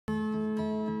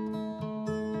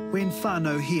When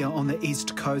whānau here on the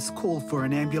east coast call for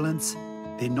an ambulance,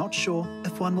 they're not sure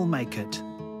if one will make it.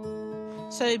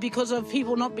 So because of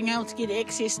people not being able to get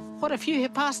access, quite a few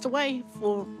have passed away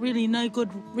for really no good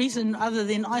reason other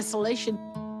than isolation.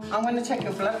 I'm going to check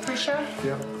your blood pressure.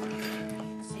 Yeah.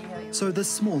 So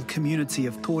this small community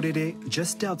of Tōrere,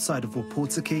 just outside of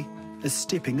Opotiki, is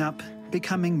stepping up,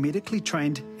 becoming medically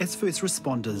trained as first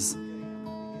responders.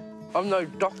 I'm no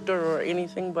doctor or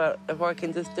anything, but if I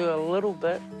can just do a little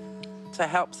bit to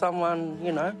help someone,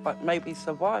 you know, like maybe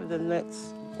survive, then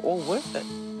that's all worth it.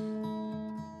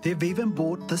 They've even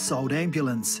bought this old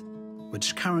ambulance,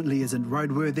 which currently isn't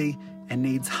roadworthy and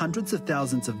needs hundreds of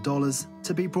thousands of dollars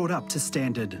to be brought up to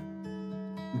standard.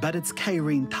 But it's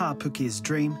Keirin Tāpuke's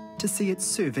dream to see it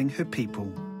serving her people.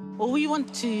 Well, we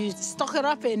want to stock it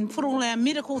up and put all our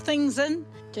medical things in,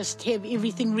 just have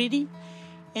everything ready,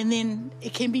 and then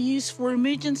it can be used for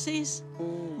emergencies,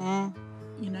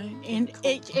 you know, and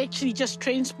actually just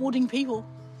transporting people.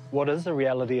 What is the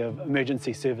reality of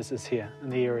emergency services here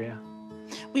in the area?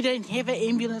 We don't have an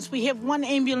ambulance. We have one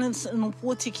ambulance in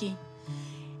Opotiki,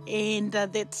 and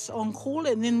that's on call,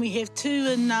 and then we have two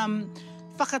in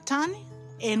Whakatane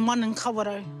and one in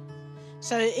Kawarau.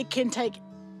 So it can take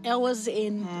hours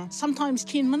and sometimes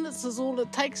 10 minutes is all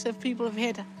it takes if people have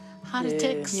had heart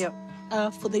attacks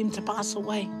for them to pass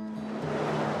away.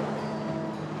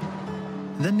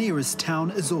 The nearest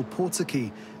town is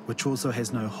Opotiki, which also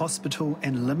has no hospital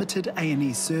and limited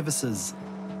A&E services.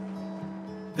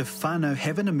 If whānau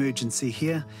have an emergency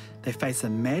here, they face a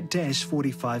mad dash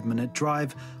 45-minute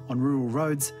drive on rural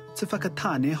roads to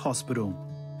Whakatane Hospital.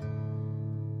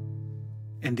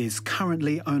 And there's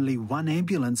currently only one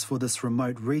ambulance for this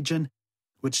remote region,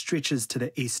 which stretches to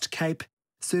the East Cape,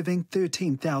 serving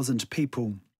 13,000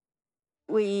 people.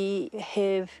 We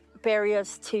have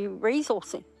barriers to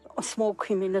resourcing, small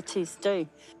communities do,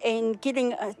 and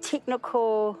getting a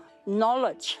technical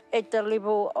knowledge at the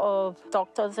level of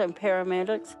doctors and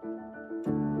paramedics.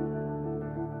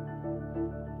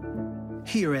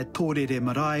 Here at Tōrere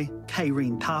Marae,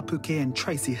 Keirin Tāpuke and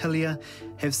Tracy Hillier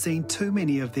have seen too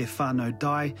many of their whānau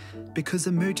die because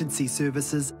emergency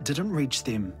services didn't reach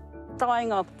them.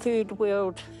 Dying of third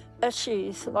world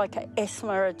issues like an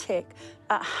asthma attack,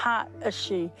 a heart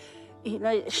issue, you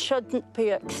know, it shouldn't be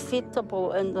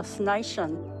acceptable in this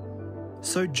nation.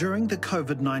 So during the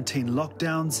COVID-19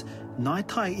 lockdowns, Ngai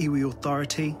Tai Iwi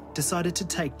Authority decided to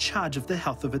take charge of the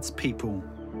health of its people.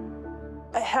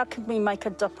 How can we make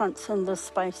a difference in this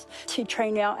space to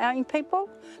train our own people,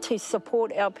 to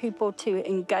support our people to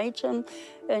engage in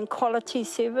quality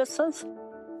services?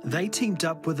 They teamed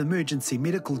up with emergency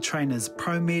medical trainers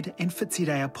ProMed and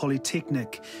Whitireia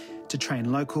Polytechnic to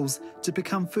train locals to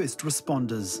become first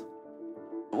responders.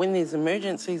 When there's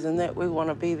emergencies and that, we want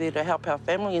to be there to help our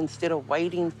family instead of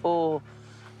waiting for,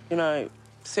 you know,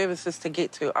 services to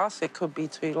get to us. It could be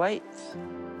too late.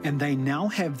 And they now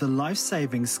have the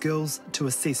life-saving skills to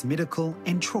assess medical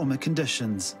and trauma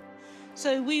conditions.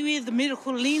 So we wear the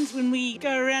medical lens when we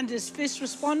go around as first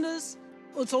responders.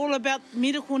 It's all about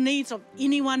medical needs of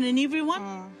anyone and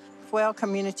everyone. For our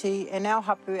community and our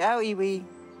hapu, our iwi,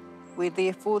 we're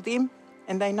there for them,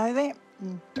 and they know that.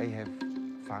 They have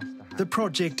faster. The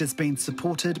project has been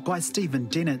supported by Stephen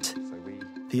Dennett,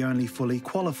 the only fully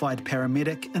qualified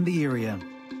paramedic in the area.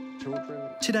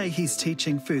 Today he's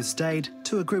teaching first aid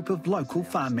to a group of local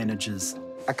farm managers.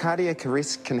 A cardiac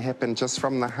arrest can happen just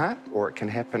from the heart, or it can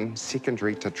happen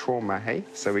secondary to trauma, hey?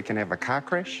 So we can have a car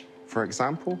crash, for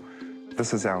example.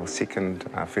 This is our second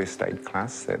first aid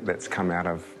class that's come out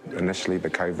of initially the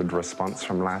COVID response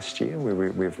from last year, where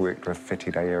we've worked with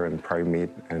Whitireia and ProMed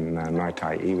and Ngai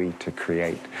Tai Iwi to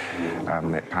create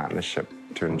that partnership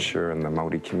to ensure in the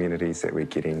Māori communities that we're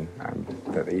getting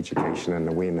the education and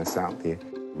awareness out there.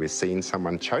 We're seeing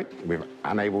someone choke, we're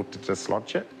unable to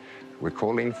dislodge it, we're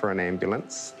calling for an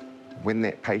ambulance. When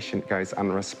that patient goes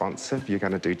unresponsive, you're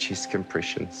going to do chest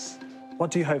compressions.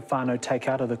 What do you hope whānau take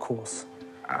out of the course?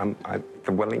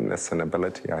 The willingness and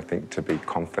ability, I think, to be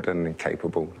confident and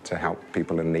capable to help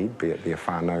people in need, be it their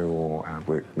whānau or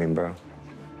work member.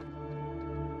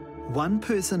 One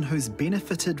person who's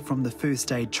benefited from the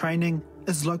first aid training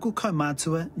is local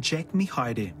kaumātua Jack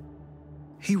Mihaere.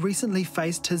 He recently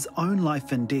faced his own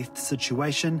life and death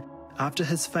situation after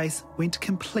his face went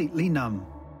completely numb.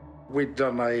 We'd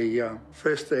done a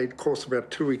first aid course about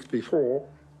 2 weeks before.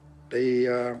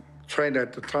 The trainer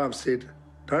at the time said,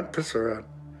 "Don't piss around.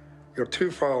 You're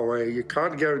too far away. You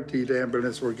can't guarantee the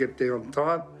ambulance will get there on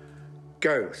time.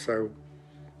 Go." So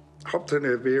hopped in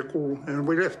her vehicle and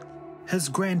we left. His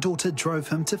granddaughter drove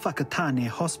him to Whakatane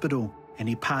Hospital and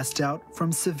he passed out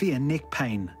from severe neck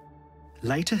pain.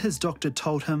 Later, his doctor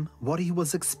told him what he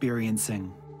was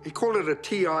experiencing. He called it a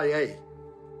TIA,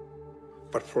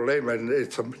 but for laymen,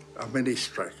 it's a mini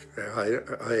stroke. I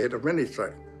had a mini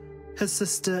stroke. His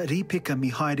sister Ripeka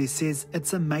Mihaere says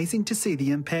it's amazing to see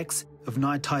the impacts of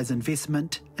Ngāi Tai's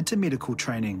investment into medical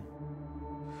training.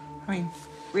 I mean,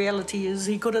 reality is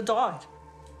he could have died.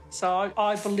 So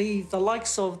I believe the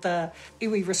likes of the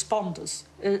iwi responders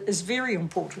is very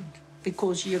important,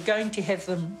 because you're going to have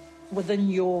them within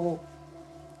your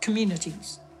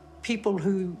communities, people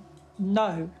who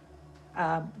know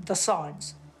the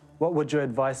signs. What would your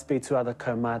advice be to other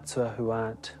kaumātua who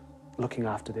aren't looking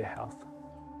after their health?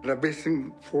 The best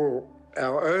thing for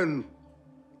our own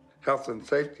health and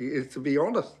safety is to be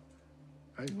honest.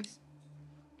 Eh?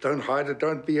 Don't hide it,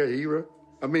 don't be a hero.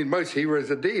 I mean, most heroes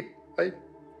are dead. Eh?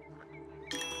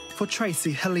 For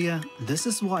Tracy Hillier, this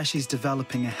is why she's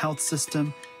developing a health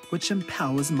system which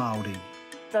empowers Māori.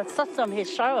 The system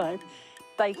has shown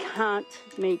they can't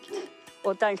meet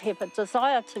or don't have a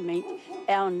desire to meet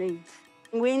our needs.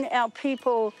 When our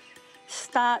people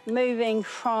start moving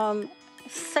from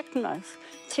sickness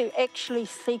to actually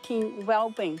seeking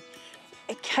well-being,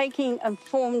 taking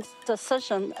informed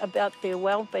decision about their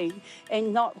well-being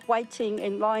and not waiting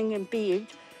and lying in bed,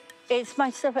 as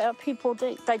most of our people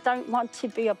do. They don't want to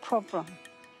be a problem.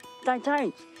 They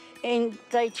don't. And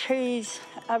they choose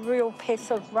a real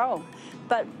passive role.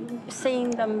 But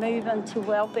seeing them move into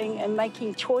well-being and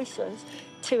making choices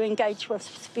to engage with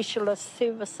specialist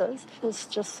services is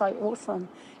just so awesome.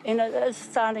 And it is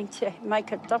starting to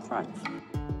make a difference.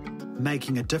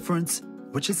 Making a difference,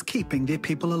 which is keeping their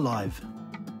people alive.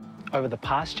 Over the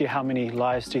past year, how many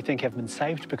lives do you think have been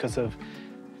saved because of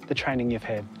the training you've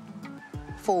had?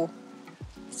 4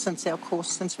 since our course,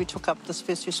 since we took up this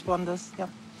first responders, yeah.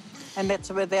 And that's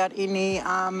without any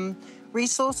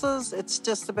resources. It's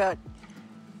just about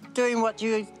doing what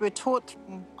you were taught.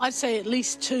 I'd say at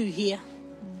least 2 here.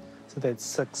 So that's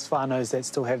 6 whānaus that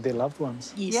still have their loved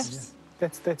ones. Yes. Yeah.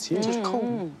 That's huge. Which is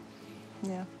cool.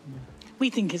 Yeah. We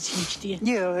think it's huge, dear.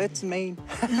 Yeah, it's mean.